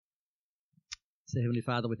So, Heavenly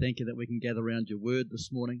Father, we thank you that we can gather around your word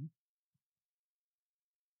this morning.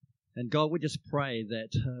 And God, we just pray that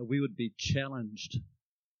we would be challenged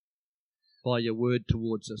by your word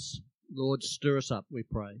towards us. Lord, stir us up, we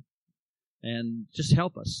pray. And just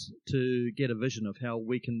help us to get a vision of how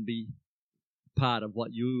we can be part of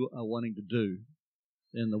what you are wanting to do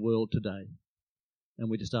in the world today. And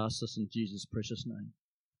we just ask this in Jesus' precious name.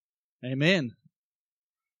 Amen.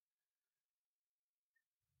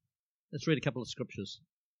 Let's read a couple of scriptures.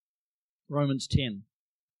 Romans 10,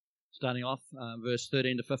 starting off verse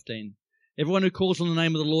 13 to 15. Everyone who calls on the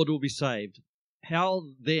name of the Lord will be saved. How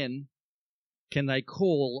then can they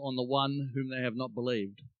call on the one whom they have not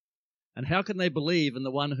believed? And how can they believe in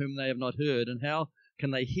the one whom they have not heard? And how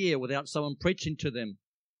can they hear without someone preaching to them?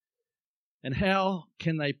 And how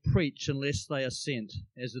can they preach unless they are sent?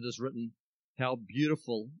 As it is written, how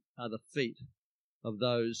beautiful are the feet of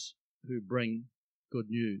those who bring good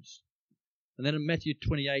news. And then in Matthew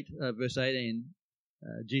 28, verse 18,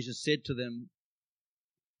 Jesus said to them,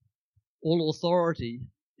 all authority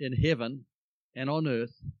in heaven and on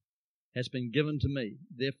earth has been given to me.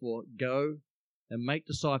 Therefore, go and make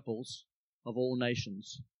disciples of all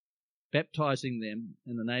nations, baptizing them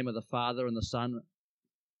in the name of the Father and the Son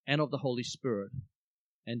and of the Holy Spirit,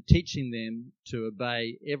 and teaching them to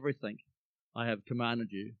obey everything I have commanded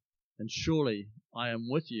you. And surely I am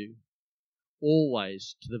with you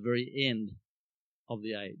always to the very end of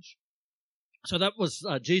the age. So that was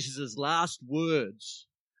Jesus' last words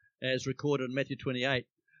as recorded in Matthew 28.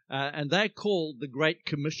 And they're called the Great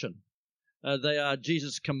Commission. They are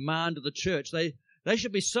Jesus' command to the church. They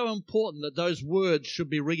should be so important that those words should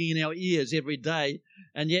be ringing in our ears every day.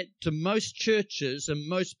 And yet to most churches and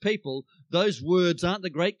most people, those words aren't the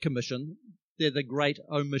Great Commission. They're the Great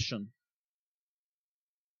Omission.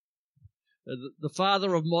 The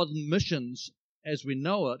father of modern missions, as we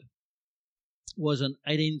know it, was an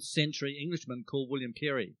 18th century Englishman called William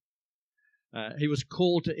Carey. He was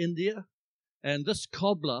called to India, and this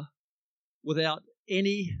cobbler, without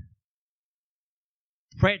any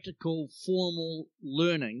practical, formal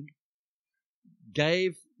learning,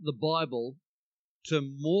 gave the Bible to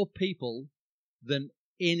more people than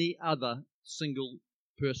any other single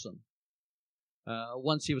person.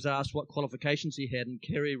 Once he was asked what qualifications he had, and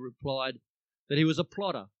Carey replied that he was a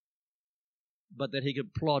plodder, but that he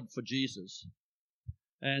could plod for Jesus.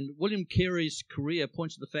 And William Carey's career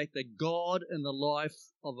points to the fact that God in the life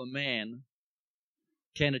of a man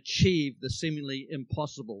can achieve the seemingly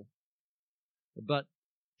impossible. But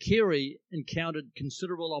Carey encountered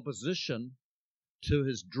considerable opposition to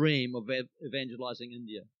his dream of evangelizing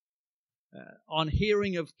India. On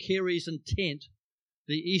hearing of Carey's intent,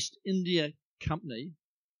 the East India Company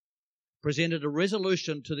presented a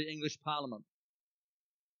resolution to the English Parliament.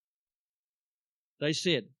 They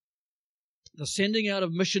said, the sending out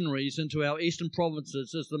of missionaries into our eastern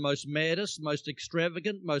provinces is the most maddest, most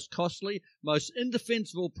extravagant, most costly, most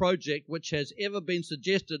indefensible project which has ever been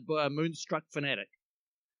suggested by a moonstruck fanatic.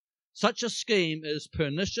 Such a scheme is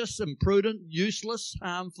pernicious, imprudent, useless,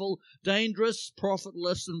 harmful, dangerous,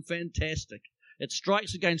 profitless, and fantastic. It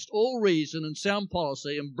strikes against all reason and sound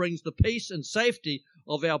policy and brings the peace and safety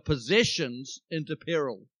of our possessions into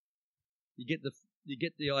peril. You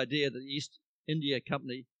get the idea that the East India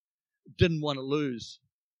Company didn't want to lose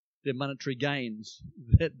their monetary gains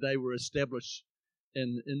that they were established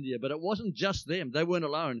in India. But it wasn't just them. They weren't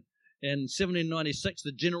alone. In 1796,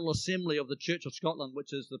 the General Assembly of the Church of Scotland,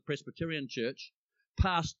 which is the Presbyterian Church,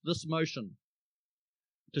 passed this motion: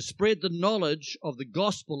 to spread the knowledge of the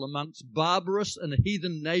gospel amongst barbarous and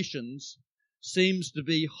heathen nations seems to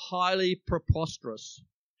be highly preposterous.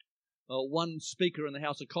 One speaker in the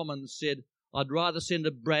House of Commons said, I'd rather send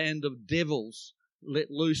a band of devils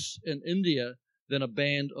let loose in India than a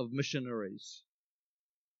band of missionaries.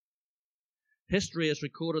 History has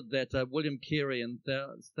recorded that William Carey and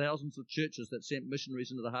thousands of churches that sent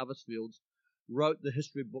missionaries into the harvest fields wrote the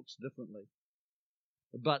history books differently.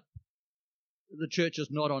 But the church is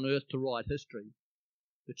not on earth to write history.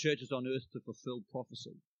 The church is on earth to fulfill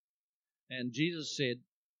prophecy. And Jesus said,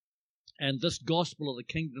 and this gospel of the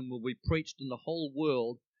kingdom will be preached in the whole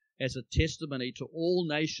world as a testimony to all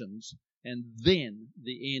nations, and then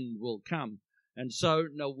the end will come. And so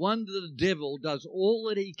no wonder the devil does all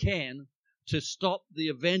that he can to stop the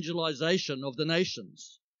evangelization of the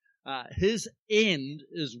nations. His end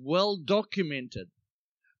is well documented,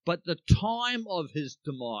 but the time of his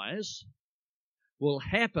demise will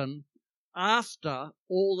happen after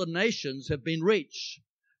all the nations have been reached.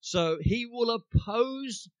 So he will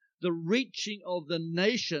oppose the reaching of the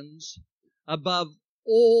nations above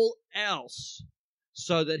all else,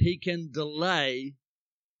 so that he can delay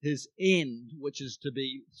his end, which is to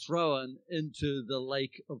be thrown into the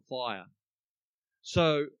lake of fire.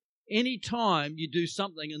 So any time you do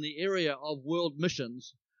something in the area of world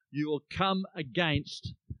missions, you will come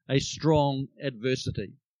against a strong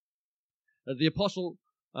adversity. The Apostle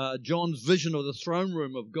John's vision of the throne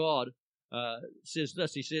room of God says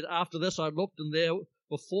this. He said, "After this I looked, and there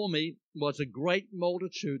before me was a great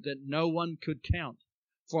multitude that no one could count,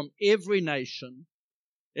 from every nation,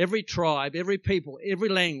 every tribe, every people, every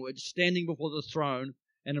language, standing before the throne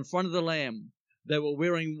and in front of the Lamb. They were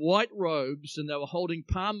wearing white robes, and they were holding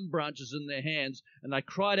palm branches in their hands, and they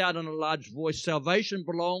cried out in a large voice, 'Salvation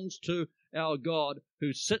belongs to our God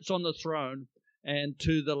who sits on the throne and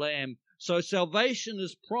to the Lamb.'" So salvation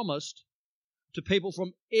is promised to people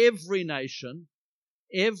from every nation,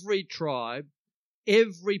 every tribe,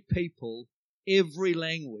 every people, every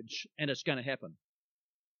language, and it's going to happen.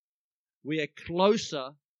 We are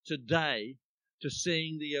closer today to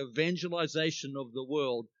seeing the evangelization of the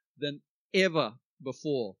world than ever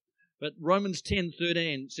before. But Romans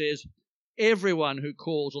 10:13 says, "Everyone who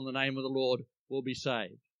calls on the name of the Lord will be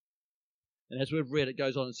saved." And as we've read, it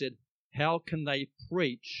goes on and said, "How can they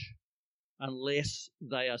preach unless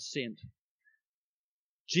they are sent?"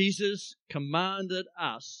 Jesus commanded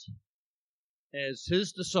us as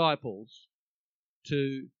his disciples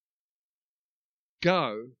to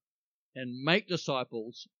go and make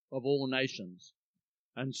disciples of all nations.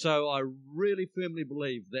 And so I really firmly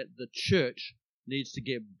believe that the church needs to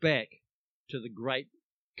get back to the Great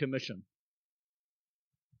Commission.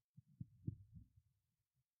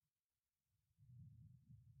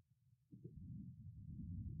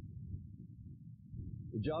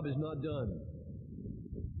 The job is not done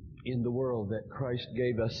in the world that Christ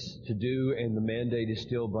gave us to do, and the mandate is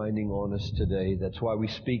still binding on us today. That's why we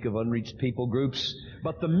speak of unreached people groups.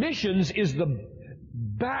 But the missions is the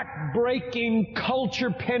back-breaking,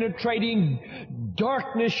 culture-penetrating,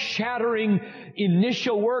 darkness-shattering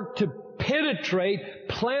initial work to penetrate,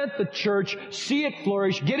 plant the church, see it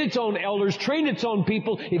flourish, get its own elders, train its own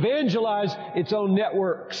people, evangelize its own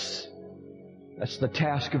networks. That's the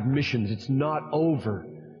task of missions. It's not over.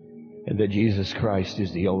 And that Jesus Christ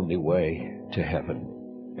is the only way to heaven.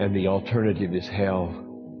 And the alternative is hell.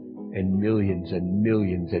 And millions and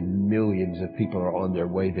millions and millions of people are on their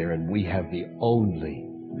way there, and we have the only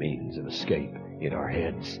means of escape in our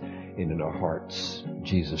heads and in our hearts,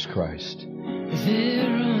 Jesus Christ. There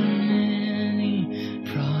are many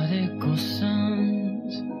prodigal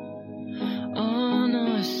sons on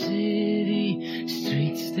our city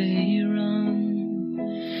streets they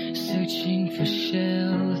run, searching for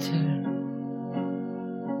shelter.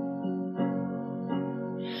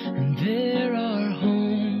 And there are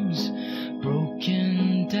homes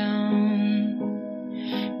broken down.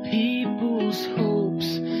 People's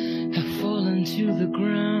hopes have fallen to the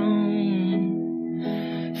ground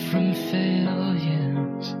from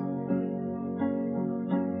failures.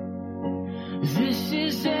 This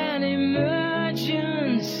is an emergency,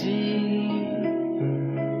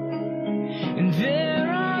 and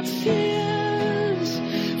there are tears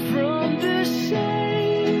from the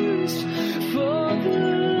saints for the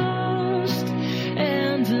lost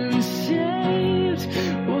and unsaved.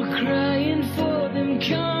 We're crying for them,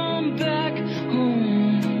 come back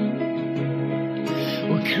home.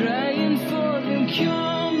 We're crying for them,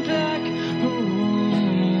 come back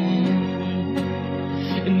home.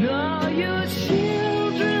 And all your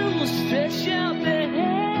children will stretch out their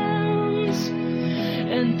hands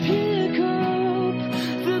and pick up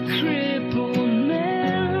the crippled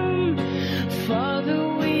man. Father,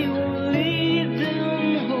 we will lead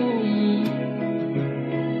them home.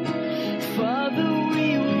 Father,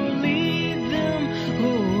 we will lead them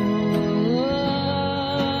home.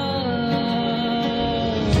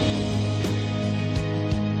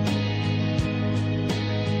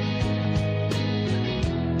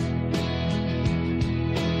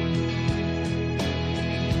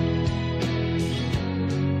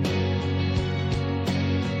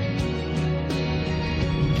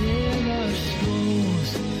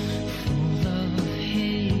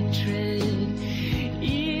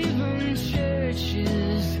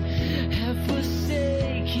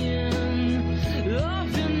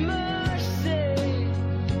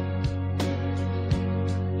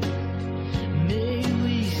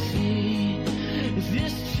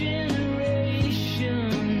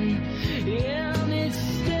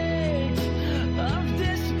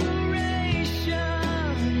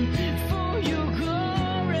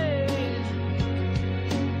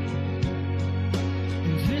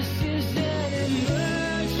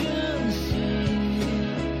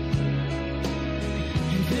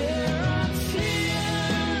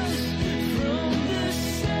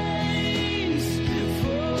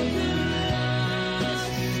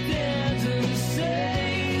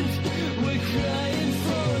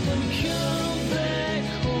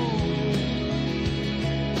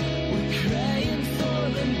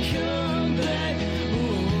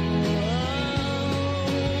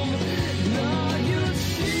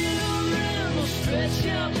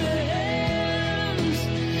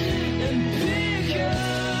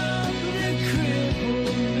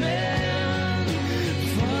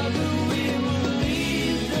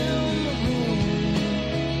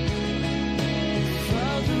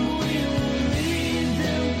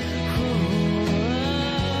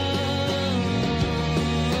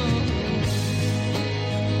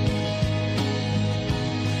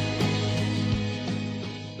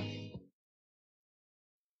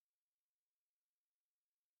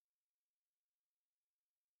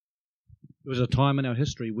 There was a time in our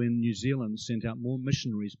history when New Zealand sent out more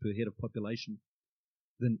missionaries per head of population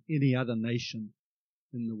than any other nation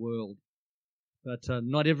in the world. But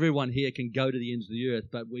not everyone here can go to the ends of the earth,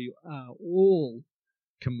 but we are all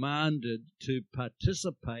commanded to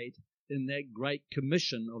participate in that great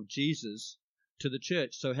commission of Jesus to the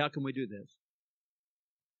church. So how can we do this?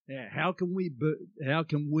 Yeah, how can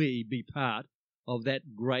we be part of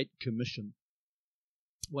that great commission?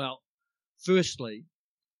 Well, firstly,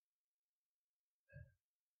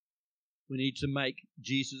 we need to make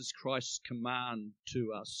Jesus Christ's command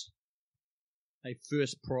to us a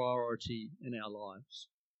first priority in our lives.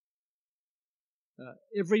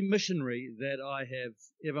 Every missionary that I have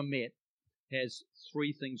ever met has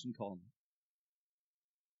three things in common.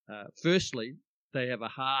 Firstly, they have a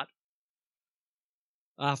heart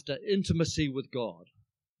after intimacy with God.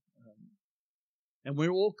 And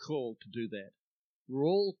we're all called to do that. We're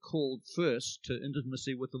all called first to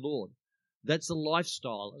intimacy with the Lord. That's a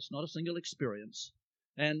lifestyle. It's not a single experience.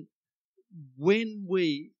 And when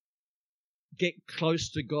we get close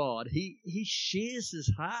to God, He shares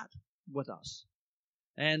His heart with us.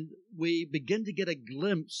 And we begin to get a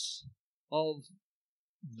glimpse of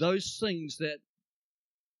those things that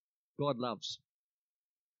God loves.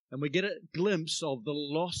 And we get a glimpse of the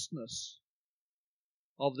lostness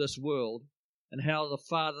of this world and how the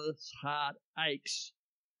Father's heart aches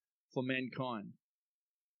for mankind.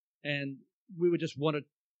 And we would just want to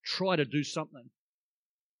try to do something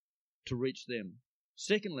to reach them.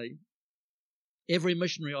 Secondly, every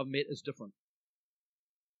missionary I've met is different.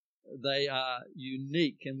 They are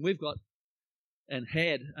unique, and we've got and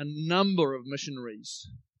had a number of missionaries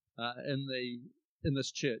in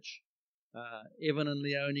this church. Evan and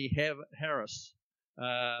Leonie Harris,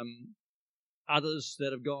 others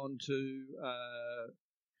that have gone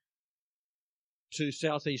to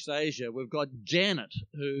Southeast Asia. We've got Janet,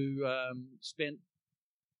 who spent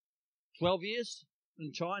 12 years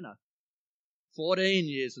in China, 14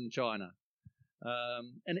 years in China.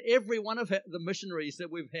 And every one of the missionaries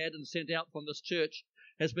that we've had and sent out from this church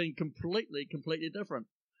has been completely different.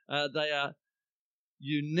 They are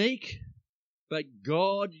unique, but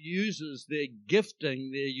God uses their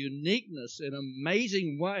gifting, their uniqueness in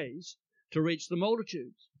amazing ways to reach the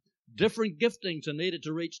multitudes. Different giftings are needed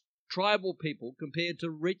to reach tribal people compared to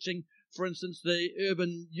reaching, for instance, the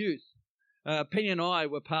urban youth. Penny and I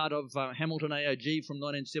were part of Hamilton AOG from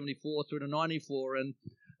 1974 through to 94, and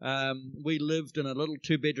we lived in a little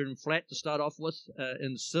two-bedroom flat to start off with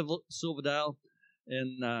in Silverdale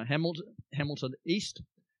in Hamilton East.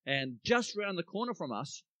 And just round the corner from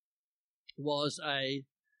us was a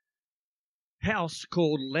house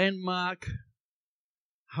called Landmark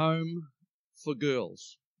Home for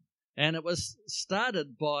Girls. And it was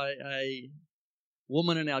started by a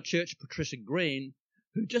woman in our church, Patricia Green,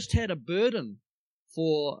 who just had a burden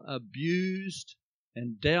for abused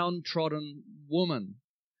and downtrodden women.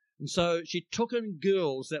 And so she took in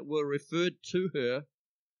girls that were referred to her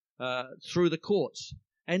through the courts.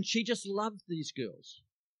 And she just loved these girls.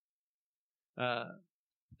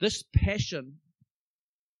 This passion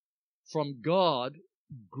from God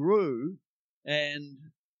grew, and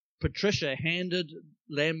Patricia handed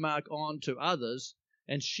Landmark on to others,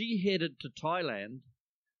 and she headed to Thailand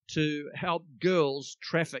to help girls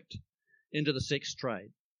trafficked into the sex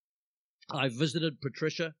trade. I visited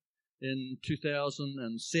Patricia in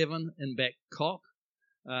 2007 in Bangkok.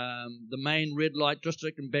 The main red light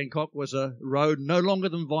district in Bangkok was a road no longer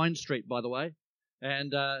than Vine Street, by the way.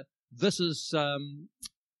 And this is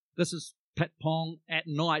Pat Pong at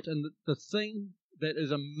night. And the thing that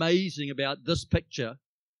is amazing about this picture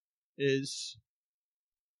is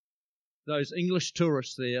those English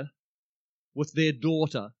tourists there with their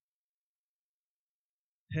daughter.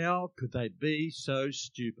 How could they be so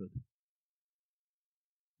stupid?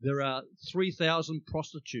 There are 3,000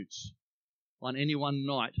 prostitutes on any one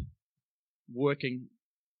night working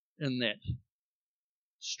in that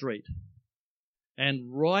street.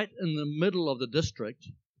 And right in the middle of the district,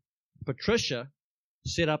 Patricia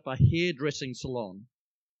set up a hairdressing salon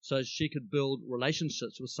so she could build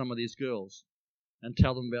relationships with some of these girls and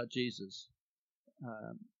tell them about Jesus.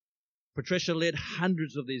 Patricia led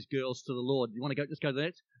hundreds of these girls to the Lord. You want to go? Just go to the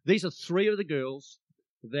next. These are three of the girls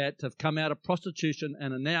that have come out of prostitution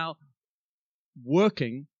and are now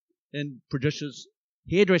working in Patricia's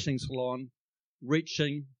hairdressing salon,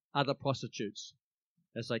 reaching other prostitutes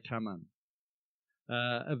as they come in.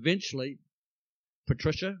 Eventually,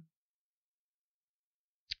 Patricia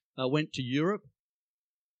went to Europe,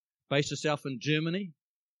 based herself in Germany,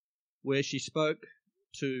 where she spoke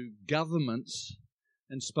to governments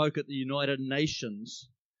and spoke at the United Nations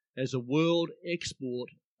as a world export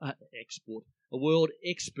a world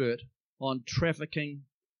expert on trafficking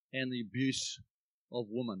and the abuse of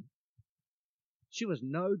women. She was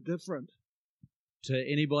no different to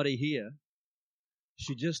anybody here.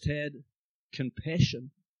 She just had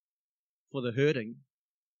compassion for the hurting,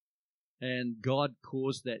 and God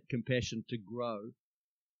caused that compassion to grow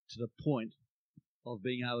to the point of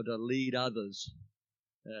being able to lead others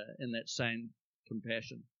in that same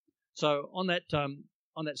compassion. So on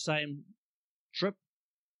that same trip,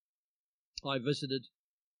 I visited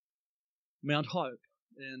Mount Hope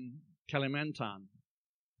in Kalimantan,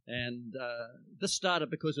 and this started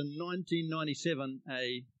because in 1997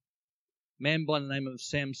 a man by the name of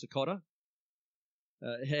Sam Sakota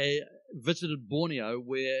he visited Borneo,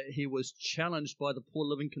 where he was challenged by the poor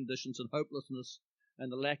living conditions and hopelessness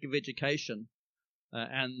and the lack of education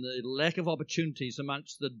and the lack of opportunities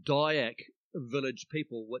amongst the Dayak village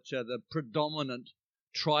people, which are the predominant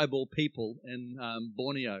tribal people in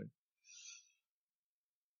Borneo.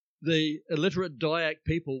 The illiterate Dayak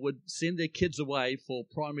people would send their kids away for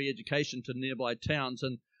primary education to nearby towns,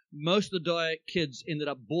 and most of the Dayak kids ended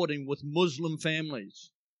up boarding with Muslim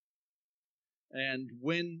families. And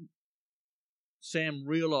when Sam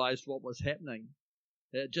realized what was happening,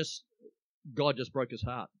 God just broke his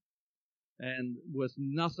heart. And with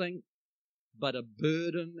nothing but a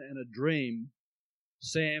burden and a dream,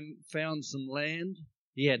 Sam found some land.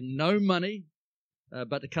 He had no money,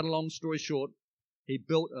 but to cut a long story short, he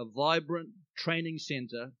built a vibrant training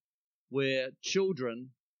center where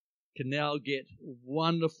children can now get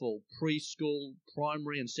wonderful preschool,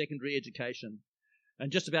 primary, and secondary education.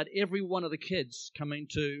 And just about every one of the kids coming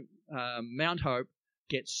to Mount Hope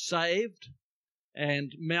gets saved,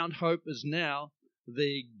 and Mount Hope is now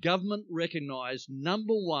the government-recognized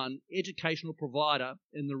 #1 educational provider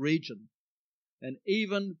in the region. And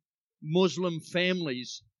even Muslim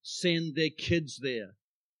families send their kids there,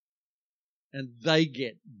 and they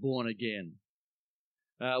get born again.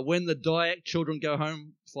 When the Dayak children go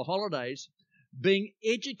home for holidays, being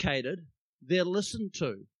educated, they're listened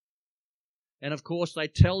to. And of course, they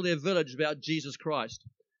tell their village about Jesus Christ.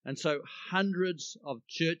 And so hundreds of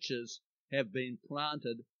churches have been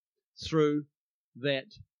planted through that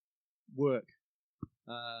work.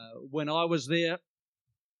 When I was there,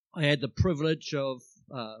 I had the privilege of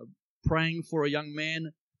praying for a young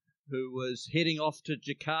man who was heading off to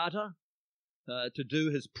Jakarta to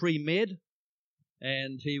do his pre-med,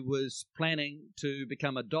 and he was planning to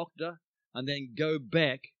become a doctor and then go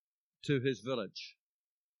back to his village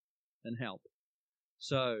and help.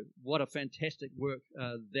 So what a fantastic work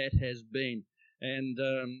that has been. And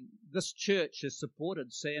this church has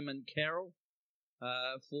supported Sam and Carol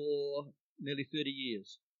for nearly 30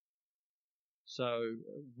 years. So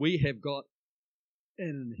we have got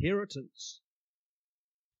an inheritance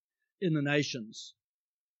in the nations.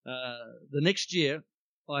 The next year,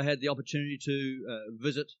 I had the opportunity to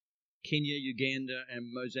visit Kenya, Uganda,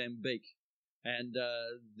 and Mozambique. And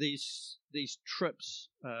these trips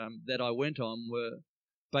that I went on were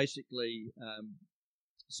basically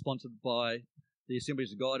sponsored by the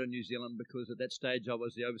Assemblies of God in New Zealand, because at that stage I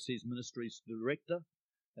was the Overseas Ministries Director,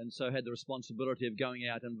 and so had the responsibility of going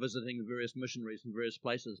out and visiting the various missionaries in various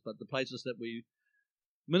places. But the places that we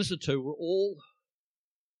ministered to were all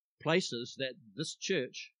places that this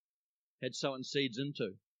church had sown seeds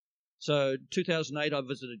into. So 2008 I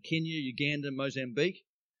visited Kenya, Uganda, Mozambique,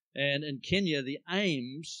 and in Kenya the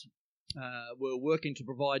aims were working to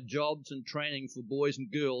provide jobs and training for boys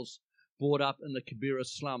and girls brought up in the Kibera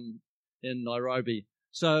slum in Nairobi.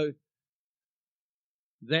 So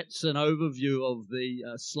that's an overview of the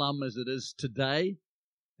slum as it is today,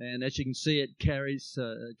 and as you can see, it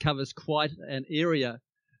covers quite an area,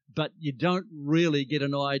 but you don't really get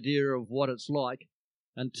an idea of what it's like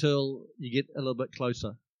until you get a little bit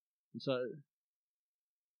closer. And so,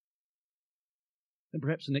 and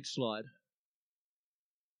perhaps the next slide.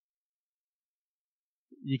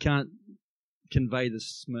 You can't convey the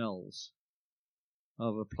smells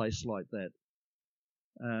of a place like that.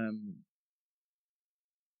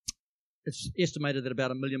 It's estimated that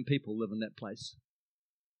about 1 million people live in that place.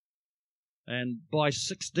 And by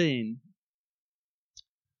 16,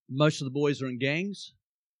 most of the boys are in gangs,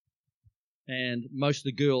 and most of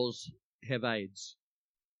the girls have AIDS.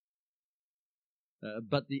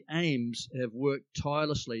 But the aims have worked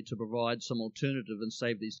tirelessly to provide some alternative and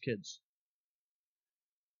save these kids.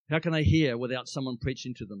 How can they hear without someone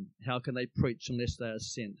preaching to them? How can they preach unless they are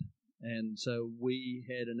sent? And so we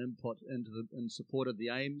had an input and supported the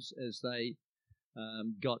aims as they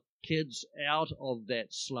got kids out of that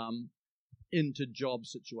slum into job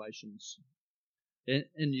situations.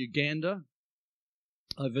 In Uganda,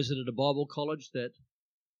 I visited a Bible college that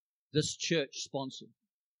this church sponsored.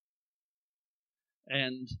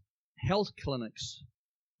 And health clinics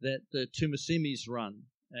that the Tumasemis run.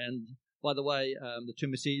 And by the way, the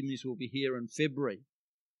Tumasemis will be here in February,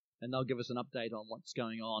 and they'll give us an update on what's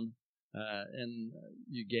going on in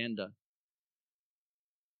Uganda.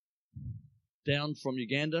 Down from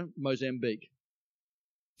Uganda, Mozambique.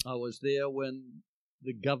 I was there when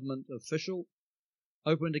the government official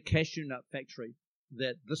opened a cashew nut factory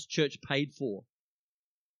that this church paid for.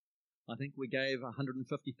 I think we gave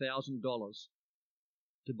 $150,000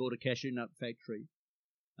 to build a cashew nut factory.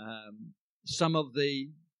 Some of the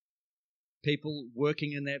people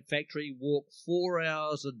working in that factory walk 4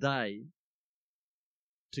 hours a day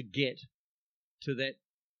to get to that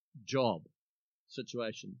job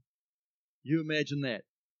situation. You imagine that,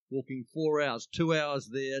 walking 4 hours, 2 hours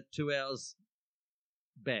there, 2 hours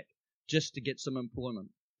back, just to get some employment.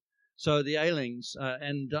 So the Ailings,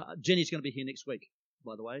 and Jenny's going to be here next week,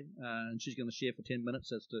 by the way, and she's going to share for 10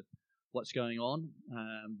 minutes as to what's going on.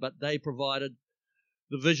 But they provided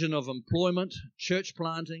the vision of employment, church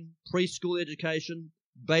planting, preschool education,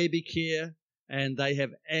 baby care, and they have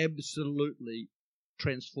absolutely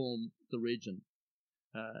transformed the region.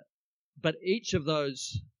 But each of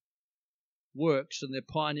those works and their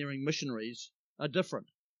pioneering missionaries are different.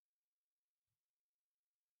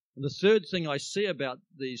 And the third thing I see about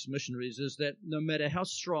these missionaries is that no matter how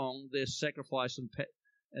strong their sacrifice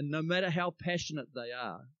and no matter how passionate they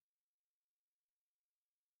are,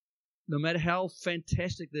 no matter how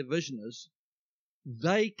fantastic their vision is,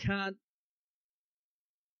 they can't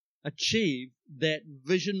achieve that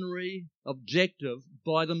visionary objective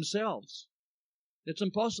by themselves. It's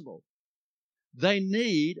impossible. They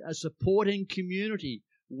need a supporting community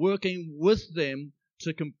working with them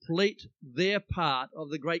to complete their part of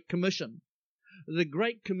the Great Commission. The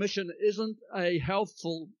Great Commission isn't a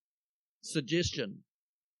helpful suggestion.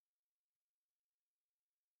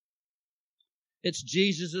 It's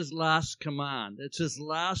Jesus' last command. It's his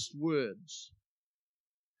last words.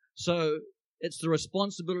 So it's the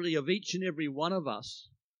responsibility of each and every one of us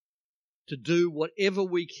to do whatever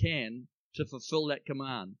we can to fulfill that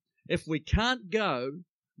command. If we can't go,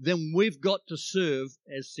 then we've got to serve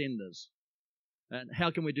as senders. And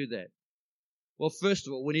how can we do that? Well, first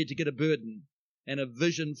of all, we need to get a burden and a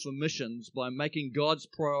vision for missions by making God's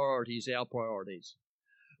priorities our priorities.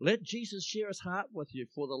 Let Jesus share his heart with you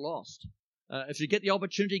for the lost. If you get the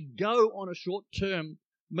opportunity, go on a short-term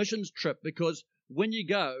missions trip, because when you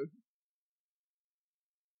go,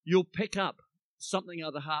 you'll pick up something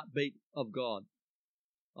of the heartbeat of God.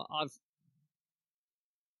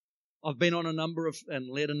 I've been on and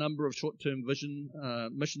led a number of short-term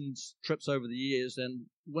missions trips over the years, and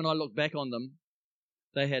when I look back on them,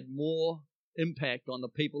 they had more impact on the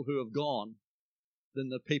people who have gone than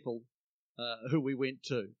the people who we went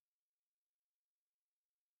to.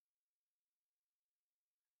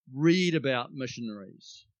 Read about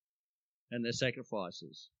missionaries and their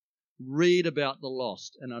sacrifices. Read about the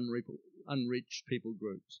lost and unreached people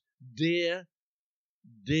groups. Dare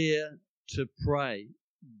to pray,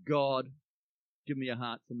 God, give me a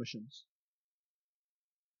heart for missions.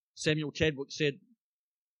 Samuel Chadwick said,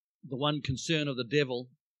 the one concern of the devil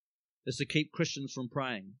is to keep Christians from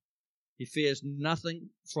praying. He fears nothing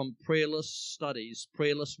from prayerless studies,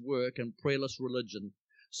 prayerless work, and prayerless religion.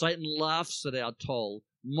 Satan laughs at our toll,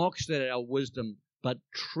 mocks at our wisdom, but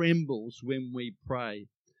trembles when we pray.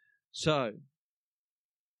 So,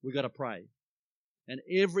 we've got to pray. And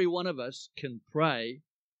every one of us can pray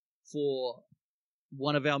for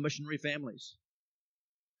one of our missionary families.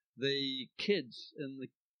 The kids in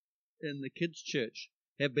the kids' church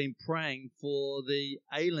have been praying for the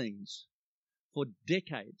Ailings for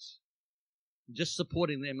decades, just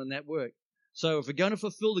supporting them in that work. So if we're going to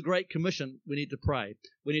fulfill the Great Commission, we need to pray.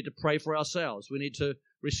 We need to pray for ourselves. We need to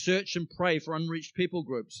research and pray for unreached people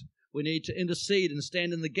groups. We need to intercede and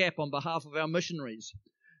stand in the gap on behalf of our missionaries.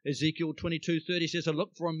 Ezekiel 22:30 says, I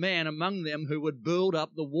look for a man among them who would build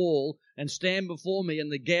up the wall and stand before me in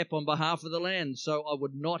the gap on behalf of the land, so I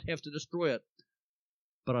would not have to destroy it.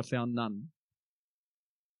 But I found none.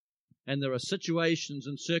 And there are situations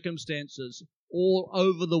and circumstances all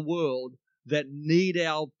over the world that need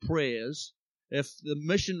our prayers if the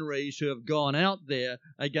missionaries who have gone out there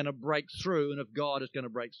are going to break through, and if God is going to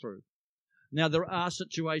break through. Now, there are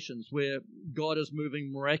situations where God is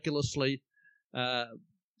moving miraculously,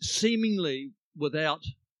 seemingly without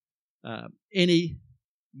any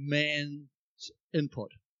man's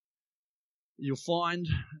input. You'll find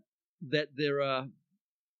that there are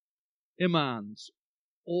imams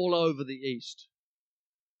all over the East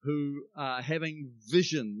who are having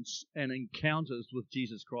visions and encounters with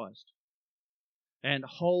Jesus Christ. and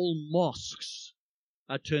whole mosques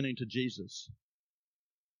are turning to Jesus.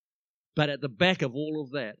 But at the back of all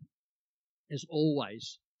of that is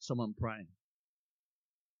always someone praying.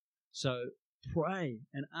 So pray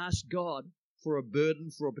and ask God for a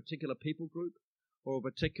burden for a particular people group or a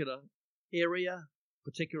particular area,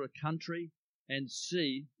 particular country, and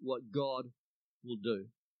see what God will do.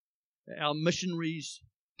 Our missionaries,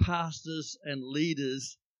 pastors, and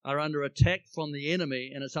leaders are under attack from the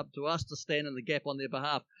enemy, and it's up to us to stand in the gap on their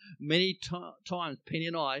behalf. Many times, Penny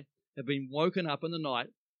and I have been woken up in the night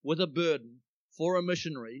with a burden for a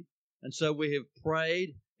missionary, and so we have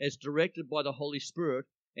prayed as directed by the Holy Spirit,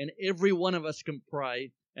 and every one of us can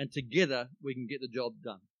pray, and together we can get the job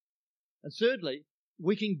done. And thirdly,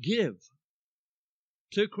 we can give.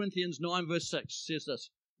 2 Corinthians 9 verse 6 says this,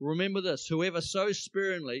 remember this, whoever sows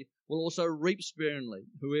sparingly will also reap sparingly.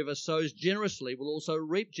 Whoever sows generously will also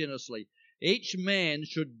reap generously. Each man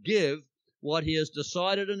should give what he has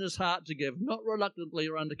decided in his heart to give, not reluctantly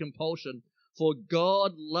or under compulsion, for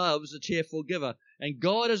God loves a cheerful giver. And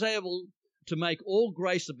God is able to make all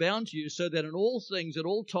grace abound to you, so that in all things, at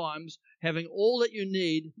all times, having all that you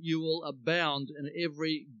need, you will abound in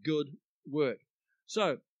every good work.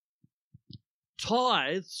 So,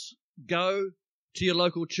 tithes go to your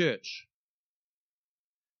local church,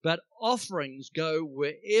 but offerings go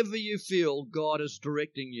wherever you feel God is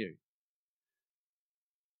directing you.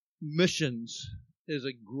 Missions is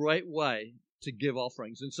a great way to give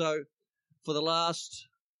offerings. And so, for the last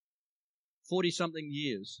 40-something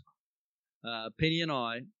years, Penny and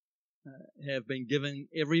I have been giving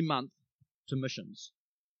every month to missions.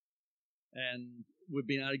 And we've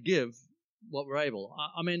been able to give what we're able.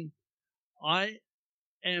 I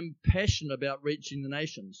am passionate about reaching the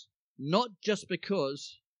nations, not just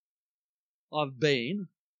because I've been,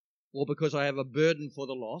 or because I have a burden for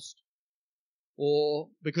the lost, or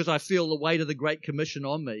because I feel the weight of the Great Commission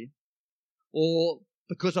on me, or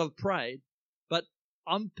because I've prayed, but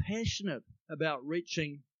I'm passionate about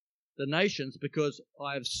reaching the nations because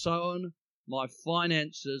I have sown my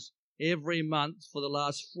finances every month for the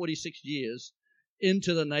last 46 years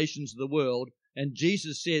into the nations of the world. And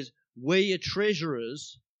Jesus says, where your treasure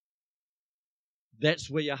is, that's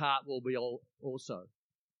where your heart will be also.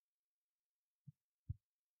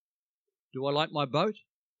 Do I like my boat?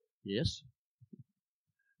 Yes.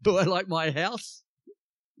 Do I like my house?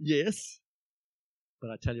 Yes. But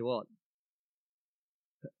I tell you what,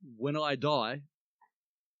 when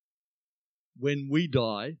we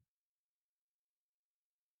die,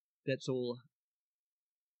 that's all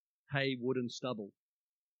hay, wood, and stubble.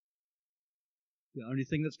 The only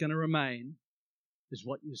thing that's going to remain is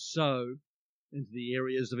what you sow into the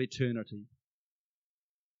areas of eternity.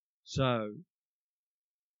 So,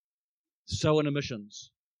 sow into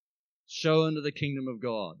missions. Sow into the kingdom of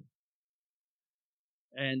God.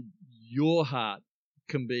 And your heart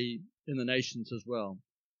can be in the nations as well.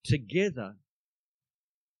 Together,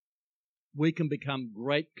 we can become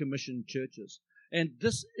Great Commission churches. And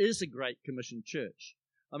this is a Great Commission church.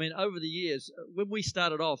 I mean, over the years, when we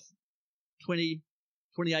started off 28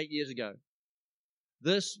 years ago,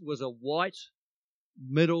 this was a white,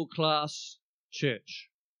 middle-class church.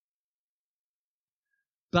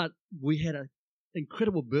 But we had an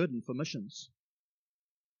incredible burden for missions.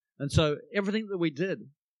 And so everything that we did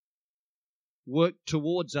worked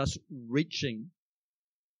towards us reaching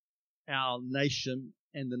our nation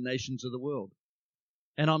and the nations of the world.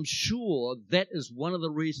 And I'm sure that is one of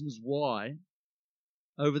the reasons why,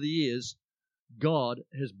 over the years, God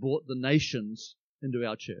has brought the nations into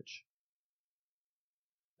our church.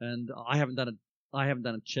 And I haven't done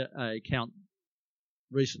a count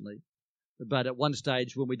recently, but at one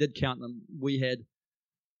stage when we did count them, we had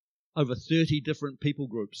over 30 different people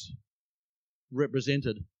groups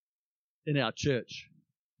represented in our church,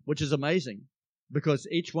 which is amazing because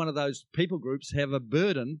each one of those people groups have a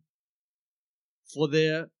burden for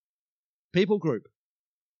their people group.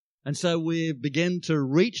 And so we begin to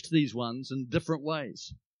reach these ones in different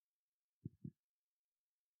ways.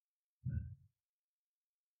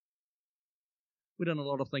 We've done a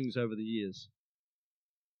lot of things over the years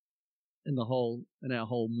in our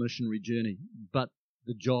whole missionary journey, but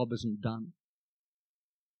the job isn't done.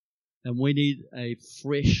 And we need a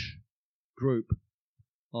fresh group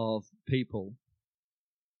of people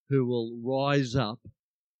who will rise up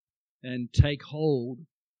and take hold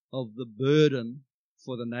of the burden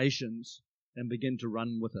for the nations and begin to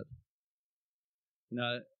run with it. You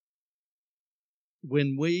know,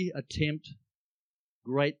 when we attempt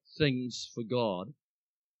great things for God,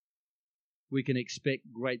 we can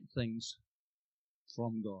expect great things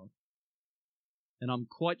from God. And I'm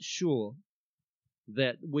quite sure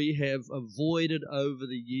that we have avoided over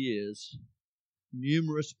the years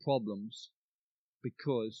numerous problems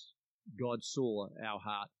because God saw our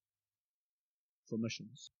heart for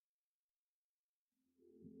missions.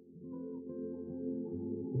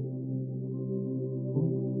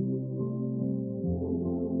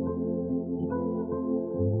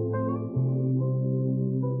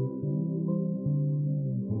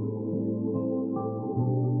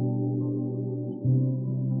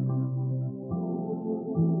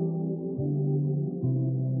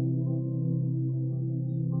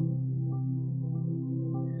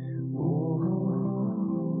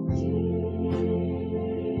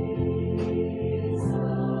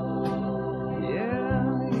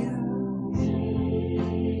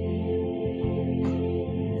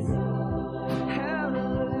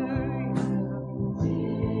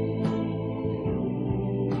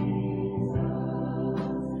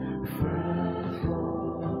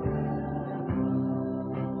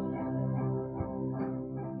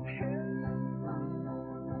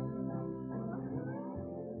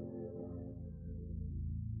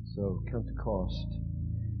 So count the cost,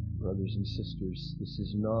 brothers and sisters. This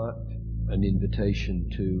is not an invitation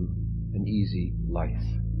to an easy life.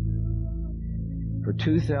 For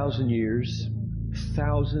 2,000 years,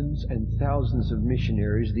 thousands and thousands of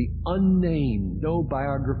missionaries, the unnamed, no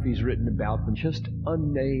biographies written about them, just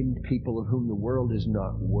unnamed people of whom the world is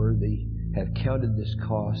not worthy, have counted this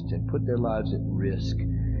cost and put their lives at risk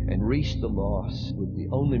and reached the lost with the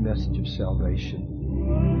only message of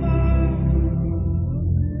salvation.